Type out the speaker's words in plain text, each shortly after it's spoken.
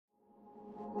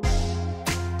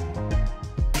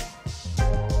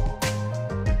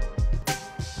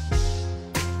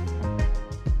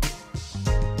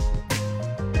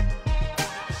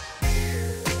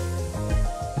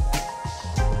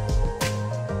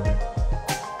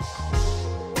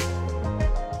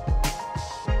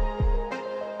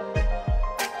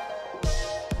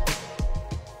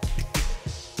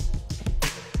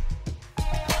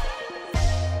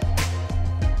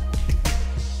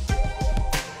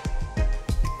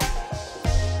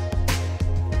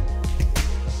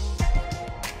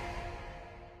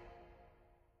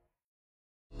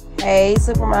Hey,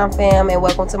 Supermom fam, and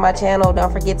welcome to my channel.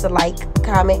 Don't forget to like,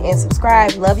 comment, and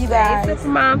subscribe. Love you guys. Hey,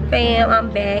 Supermom fam,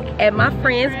 I'm back at my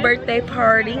friend's birthday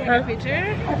party. Huh?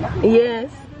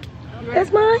 Yes.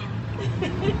 That's mine.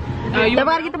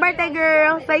 Nobody get the birthday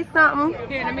girl. Say something.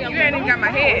 Here, you ain't even got my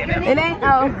head. It ain't.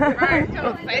 Oh.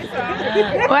 Say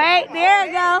something. Wait, there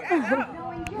you go.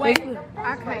 Wait,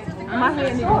 I can't. My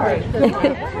head needs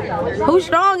to. Who's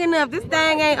strong enough? This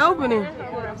thing ain't opening.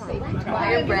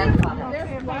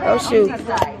 Oh shoot.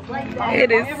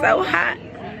 It is so hot.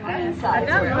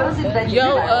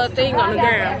 Yo, thing on the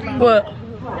ground. What?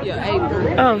 Your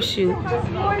apron. Oh shoot.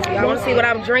 Y'all wanna see what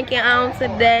I'm drinking on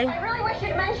today?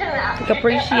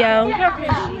 Capriccio.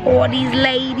 All these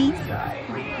ladies.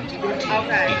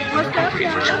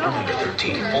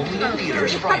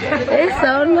 It's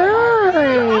so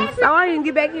nice. Oh, I didn't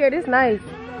get back here. This nice.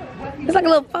 It's like a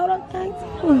little photo thing.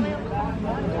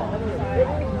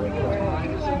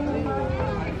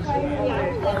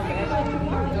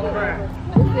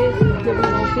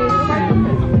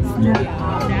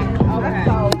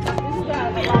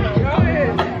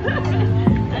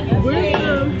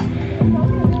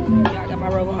 Y'all got my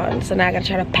robe on, so now I gotta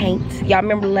try to paint. Y'all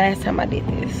remember the last time I did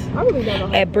this?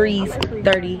 At Breeze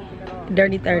 30,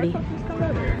 Dirty 30.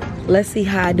 Let's see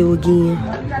how I do again.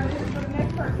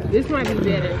 This might be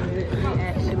better. We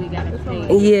actually gotta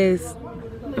paint. Yes.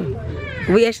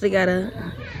 We actually gotta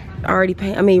already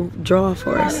paint, I mean draw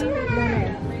for us.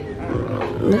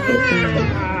 Look at that.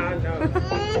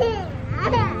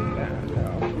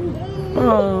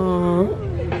 Aww.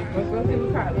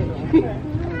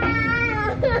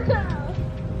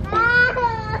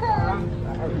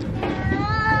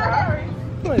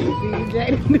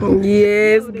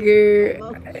 Yes,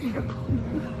 girl.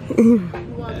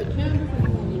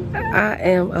 I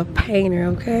am a painter,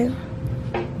 okay?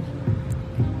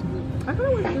 I kind of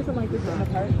want to do something like this on the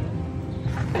part.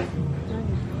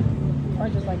 Or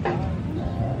just like that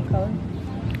color.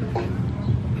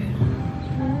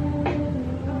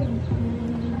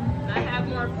 I have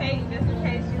more paint just in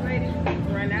case you ladies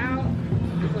run out.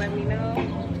 Just let me know.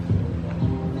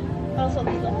 Also,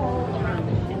 there's a hole around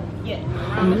the shoe. Yeah,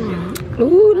 around the shoe.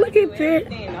 Ooh, look at that.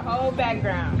 The whole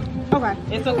background. Okay.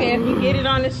 It's okay if you get it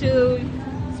on the shoe.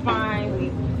 It's fine. We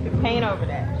can paint over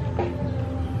that.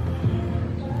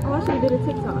 Oh, I should have did a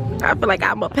TikTok. I feel like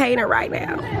I'm a painter right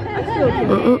now. I still can.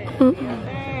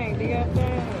 Dang, do your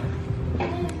thing.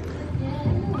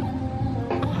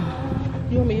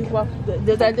 You want me to walk?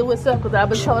 Does that do what's up? Because I've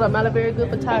been told I'm not a very good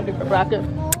photographer, but I could.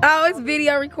 Oh, it's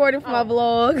video recording for my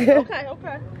vlog. Okay,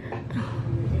 okay.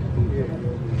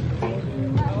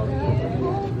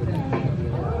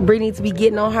 Bree needs to be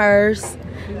getting on hers.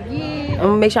 Yeah. I'm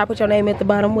gonna make sure I put your name at the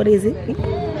bottom. What is it?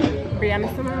 Brianna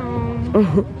Simone.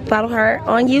 Follow her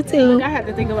on YouTube. I have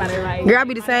to think about it right. Girl, I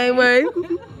be the same way.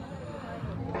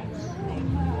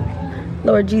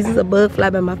 Lord Jesus, a bug fly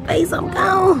by my face. I'm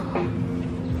gone.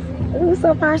 Ooh,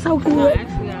 so far so good. No,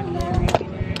 actually, I can't.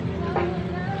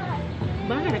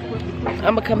 But I gotta quit.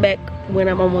 I'm gonna come back when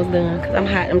I'm almost done because I'm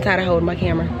hot. I'm tired of holding my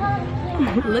camera.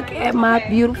 Look at my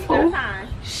beautiful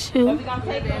shoe. We're gonna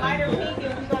take the lighter pink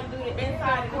and we're gonna do the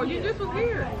inside. Oh, you just was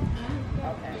here.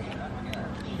 Okay.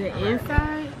 The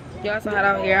inside? Y'all saw hot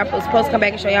out here. I was supposed to come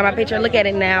back and show y'all my picture. Look at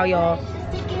it now, y'all.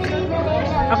 Okay,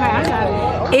 I got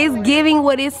it. It's giving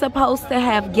what it's supposed to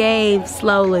have gave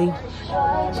slowly.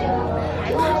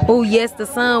 Oh yes, the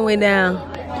sun went down.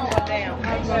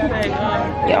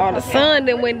 Y'all, the sun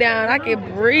then went down. I can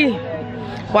breathe.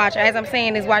 Watch, as I'm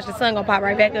saying this, watch the sun gonna pop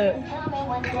right back up.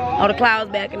 All the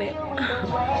clouds back in it.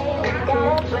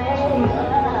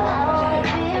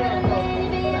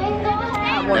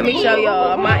 Let me show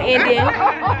y'all my Indian.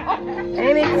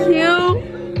 Ain't it cute?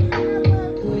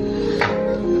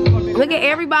 Look at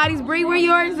everybody's. Bree, where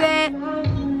yours at?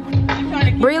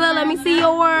 Breela, let me see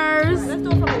yours. Let's do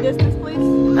it from a distance, please.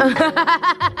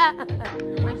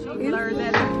 Blur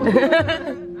that out.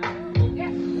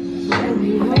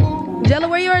 Jella,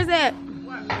 where yours at?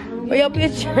 Where your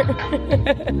picture?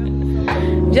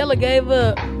 Jella gave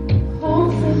up.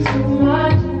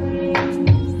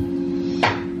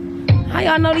 How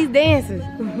y'all know these dances?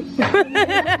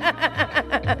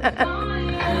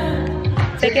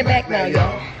 Take it back now,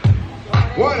 y'all.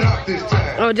 One hop this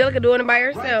time. Oh, Jella doing it by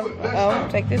herself. Oh,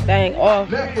 take this thing off.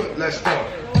 Left foot, let's start.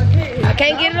 I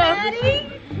can't get it off.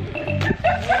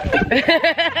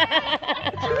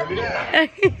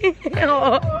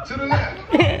 Oh. To the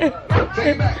left. Take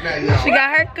it back now, y'all. She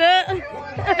got her cut.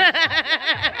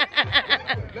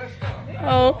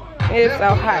 Oh, it's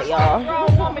so hot, y'all.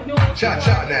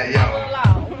 Cha-cha now,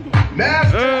 y'all.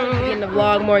 Master. In the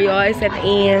vlog more, y'all. It's at the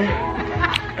end.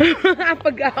 I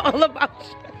forgot all about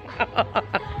you.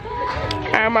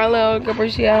 Hi, my little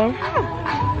Capricio.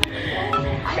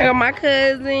 Here are my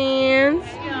cousins.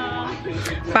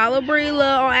 Follow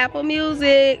Brila on Apple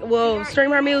Music. Well, stream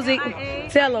her music.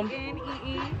 Tell them.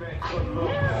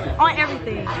 On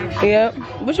everything. Yep.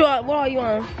 What are you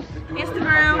on?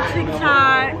 Instagram,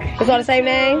 TikTok. It's all the same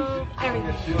name?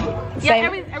 Everything. Same?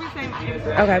 Yeah, everything.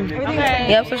 Okay.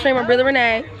 Yep, so stream her Brila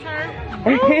Renee.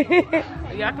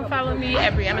 Y'all can follow me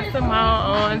at Brianna Simone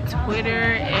on Twitter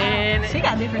and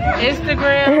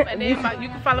Instagram, and then you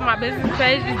can follow my business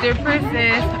page. It's Dear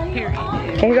Princess. Period.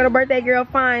 And you got a birthday girl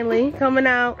finally coming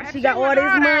out. She got all this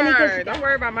money. Don't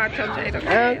worry about my cupcake.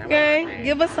 Okay,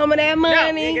 give us some of that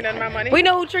money. No, my money. We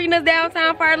know who treating us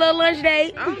downtown for our little lunch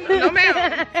date. No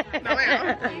ma'am. No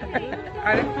ma'am.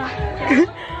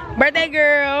 Birthday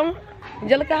girl.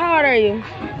 Angelica, how old are you?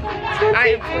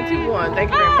 I am 21.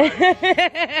 Thank you very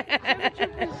much.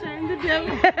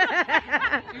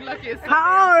 You lucky it's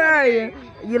How old are you?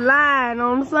 You lying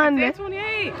on Sunday. I'm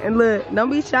 28. And look, don't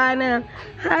be shy now.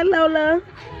 Hi, Lola.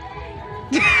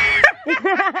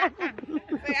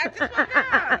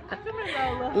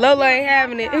 Lola ain't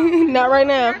having it. Not right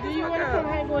now. Do you want to come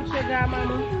hang with your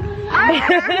godmama?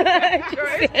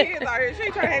 It's kids out here. She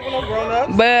ain't trying to hang with no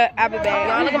grown-ups. But I'll be back.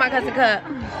 Y'all look at my cousin cup.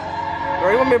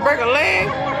 Girl, you want me to break a leg?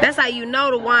 That's how you know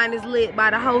the wine is lit,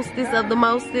 by the hostess of the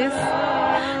mostest.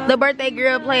 The birthday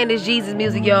girl playing this Jesus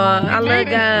music, y'all. I love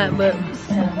God, but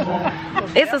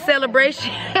it's a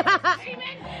celebration.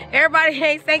 Everybody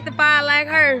ain't sanctified like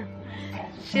her.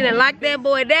 She done locked that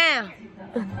boy down.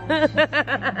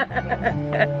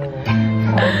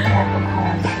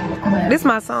 This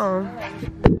my song.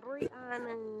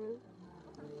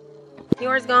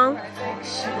 Yours gone?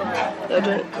 Your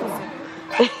drink.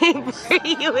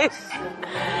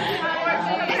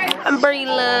 I'm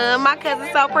Brila. My cousin's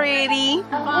so pretty.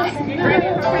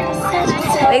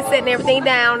 They setting everything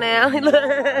down now. Still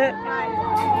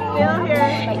here.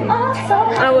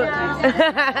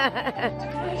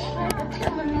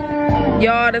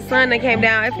 Y'all, the sun that came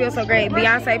down. It feels so great.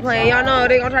 Beyonce playing. Y'all know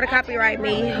they gonna try to copyright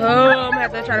me. Oh, I'm gonna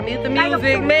have to try to mute the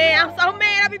music. Man, I'm so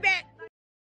mad. I'll be back.